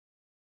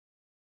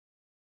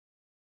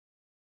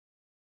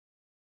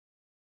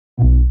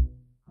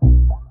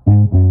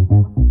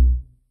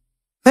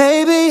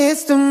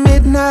it's the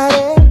midnight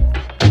air.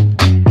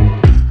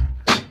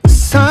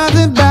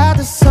 Something about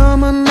the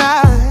summer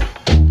night.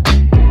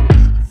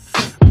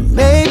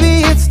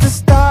 Maybe it's the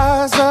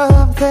stars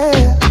up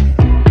there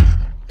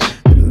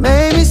that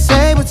made me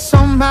say what's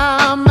on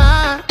my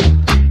mind.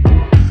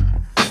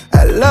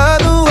 I love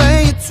the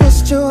way you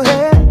twist your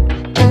hair.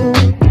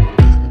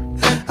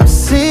 I'm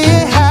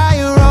seeing how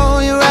you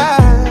roll your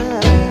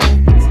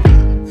eyes.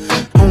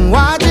 I'm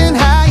watching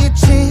how your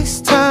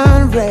cheeks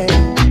turn red.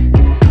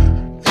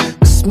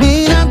 Must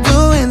mean I'm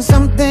doing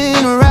something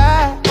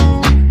right.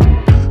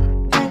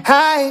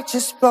 I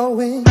just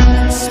blowing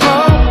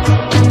smoke.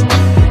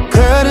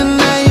 Girl,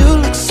 tonight you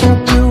look so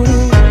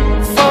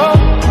beautiful.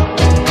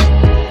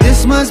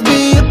 This must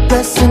be a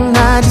blessing.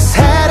 I just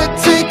had to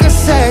take a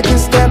second,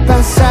 step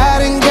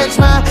outside and catch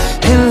my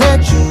and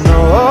let you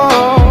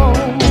know.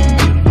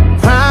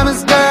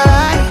 Promise, girl,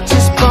 I ain't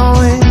just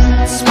blowing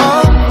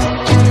smoke.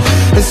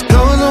 Let's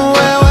go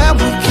somewhere where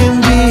we can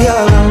be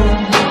alone.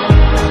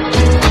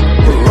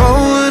 We're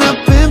rolling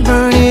up and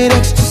burn it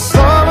extra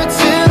slow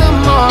until the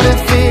morning,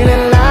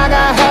 feeling like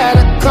I had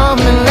to come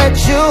and let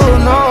you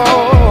know.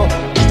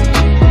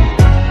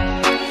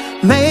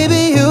 Maybe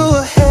you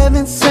were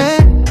heaven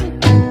sent,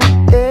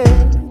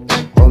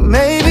 yeah. Or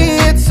maybe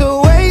it's a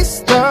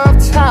waste of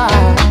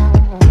time,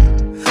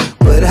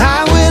 but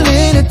I'm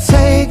willing to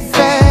take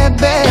that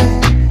bet.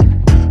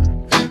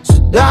 So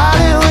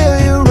darling, will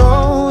you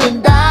roll the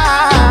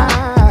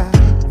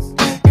dice?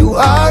 You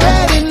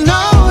already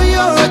know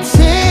you're a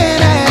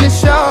 10 and it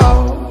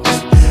shows.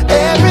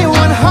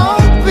 Everyone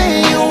hoping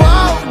you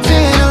walked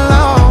in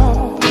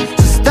alone.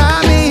 So stop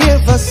me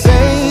if I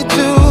say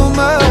too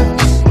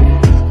much,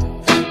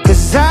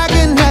 'cause I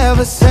can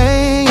never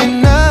say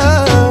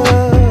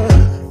enough.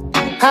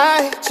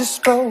 I just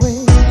go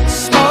with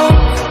smoke.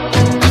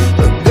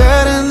 But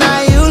girl,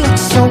 tonight you look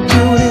so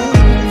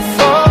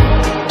beautiful.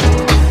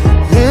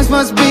 This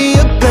must be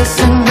a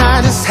blessing. I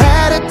just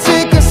had to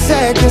take a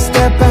second,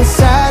 step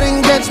outside and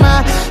catch my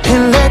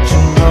and let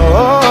you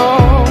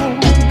know.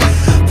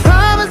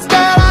 Promise,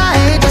 girl, I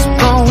ain't just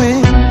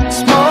blowing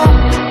smoke.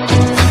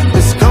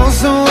 Let's go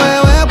somewhere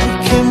where we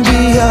can be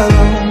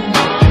alone.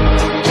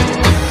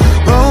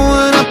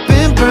 Rolling up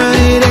and burn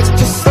it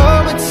extra slow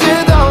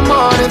until the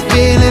morning,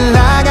 feeling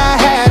like I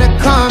had to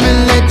come and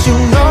let you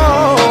know.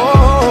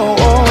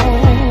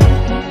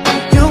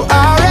 You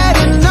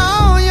already know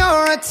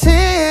you're a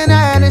 10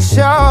 and it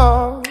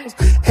shows.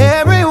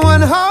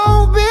 Everyone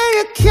hoping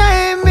you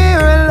came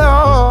here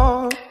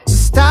alone. So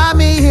stop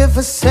me if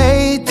I say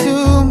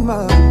too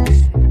much,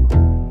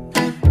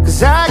 'cause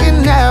I can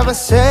never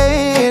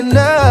say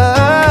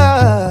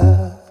enough.